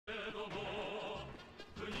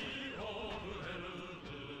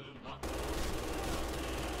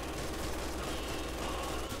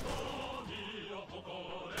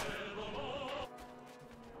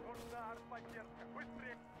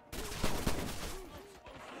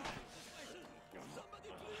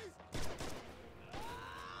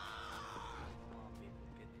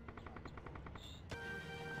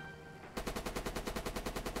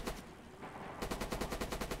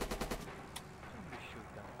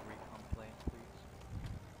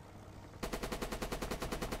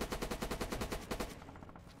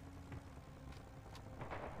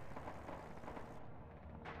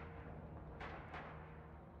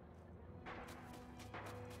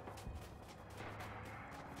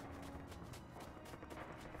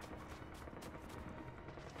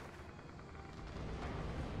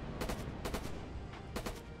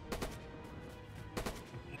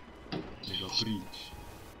Breach.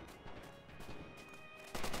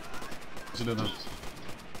 Selle nad.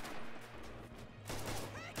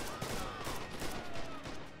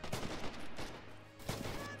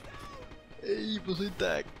 Ei, ma sain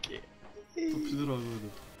täkki. Tapsid ära koodi.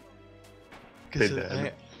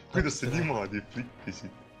 Kuidas sa niimoodi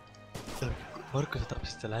flikkisid? Markus, sa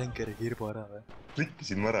tapsid selle hängeri kirbu ära või?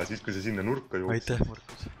 Flikkisid ma ära siis, kui sa sinna nurka jooksid. Aitäh,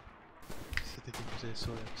 Markus. See tegi mu sees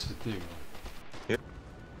soojaks. See teega.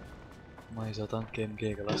 Ma ei saa tanki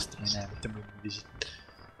MG-ga lasta, ma ei näe mitte mõni visit.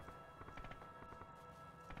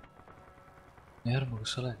 Järmu,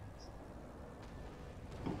 kus sa oled?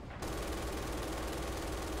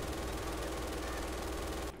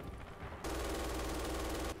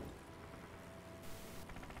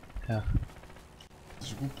 Jah.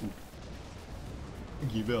 See kukub.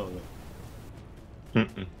 Tangi peale.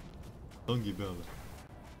 Tangi peale.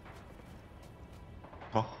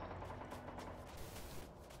 Ah.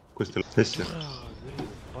 Kus teil asja?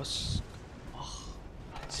 Pask. Ah.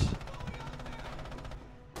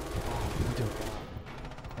 Muidugi.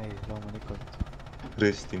 Ei, loomulikult.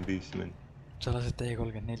 Rest in peace, man. Sa lased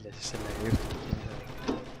T34, siis sellega ei juhtu mitte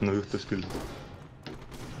midagi. No juhtus küll.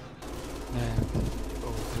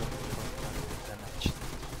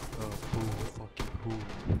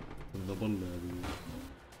 Anda palle ja küll.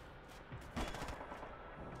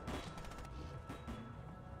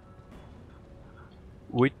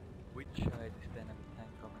 Which side is the enemy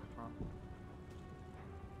tank coming from?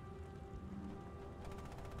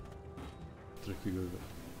 Trackiga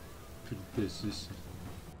küll tees sisse.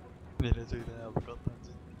 Neile sõida ja ma katan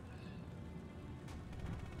sind.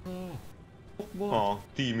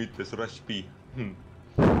 Tiim ütles Rush B.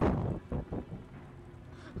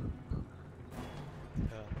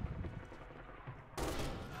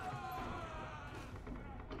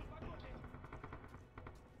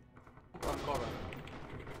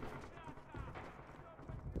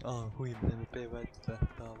 Hui, me teeme B võetud või?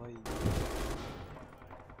 Davai.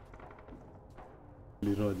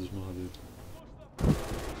 Oli raadios maha teed.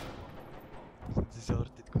 Siis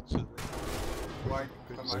artid kutsud või?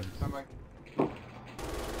 Samai.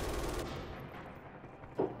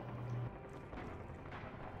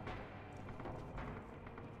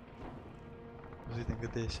 Ma sõidan ka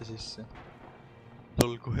teesse sisse.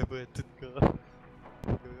 Lol, kohe võetud ka.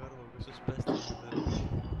 Aga ei arva, kus sa päästad seda.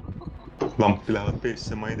 Lampi lähevad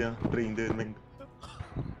peesse, ma ei tea, Brain Dead mäng.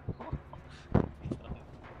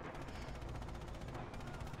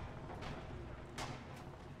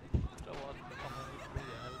 Tra vaata,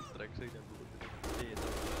 meie häältraks sõidab teed.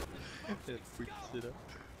 Et putsida.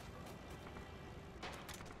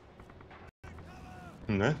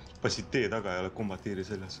 Näe, passid tee taga ja oled kombatiiri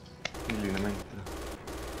seljas. Milline mäng teda.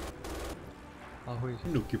 Hui.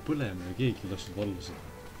 Lennuki põlema ja keegi lastud vallu seda.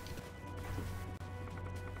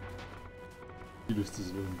 Ilusti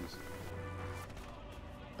see lõndus.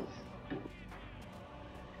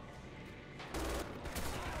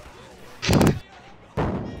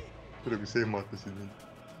 Tere, kui sa ehmatasid mind.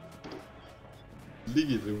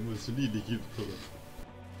 Ligid või mul see nii ligid pole.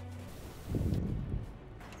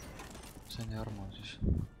 See on Jarmo siis.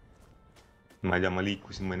 Ma ei tea, ma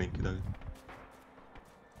liikusin, ma ei näinud kedagi.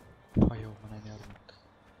 Joo, ma näin Jarmot.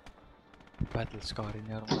 Battle Scarin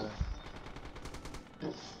Jarmo veel.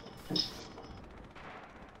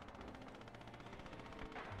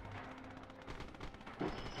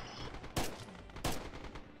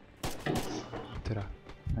 Tere,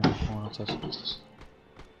 näin moon otsas.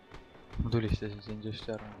 Ma tulistasin sind just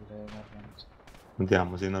Jarmo, kui ta ei märganud. Ma tean,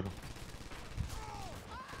 ma sain aru.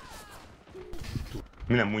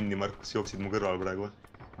 Mine munni, Markus, jooksid mu kõrval praegu või?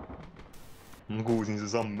 Ma kuulsin su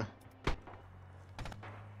samme.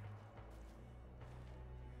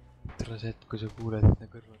 Tere see hetk, kui sa kuuled enda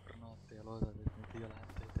kõrval granaate ja loodad, et need ei ole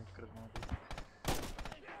hämteid granaadid.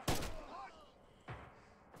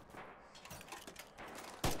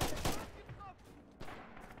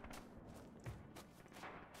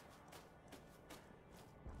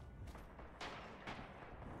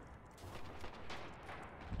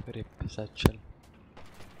 Rip satchel.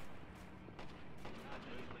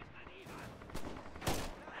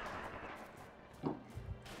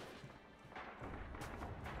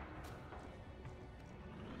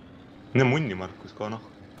 Mine munni, Markus, ka noh.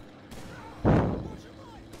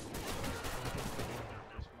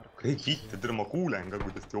 Ei kitta, tere, ma kuulen ka,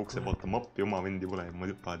 kuidas ta jookseb, vaata mappi oma vendi pole ja ma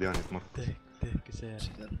juba tean, et Markus. Tehke see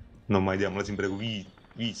järgi. No ma ei tea, ma lasin praegu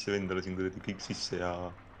viis venda lasin kuradi kõik sisse ja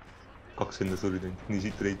 2 venda surid ainult. Nii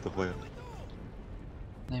siit rate of fire.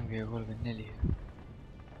 MG34.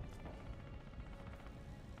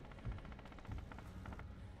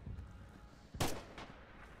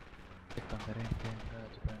 Sekundäri MG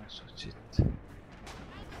praegu ennast suht siit.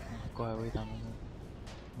 kohe võidame.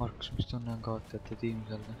 Markus, mis tunne on kaotajate tiim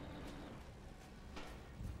seal?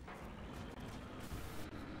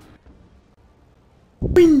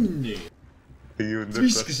 Pinni! ei jõudnud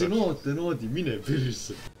Viskasin noodi, mine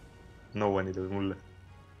persse. Nõuanile või mulle.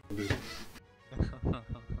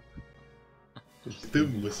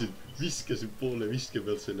 Tõmbasin, viskasin poole viske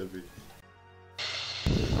pealt see läbi.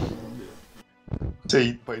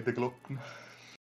 Saved by the clock.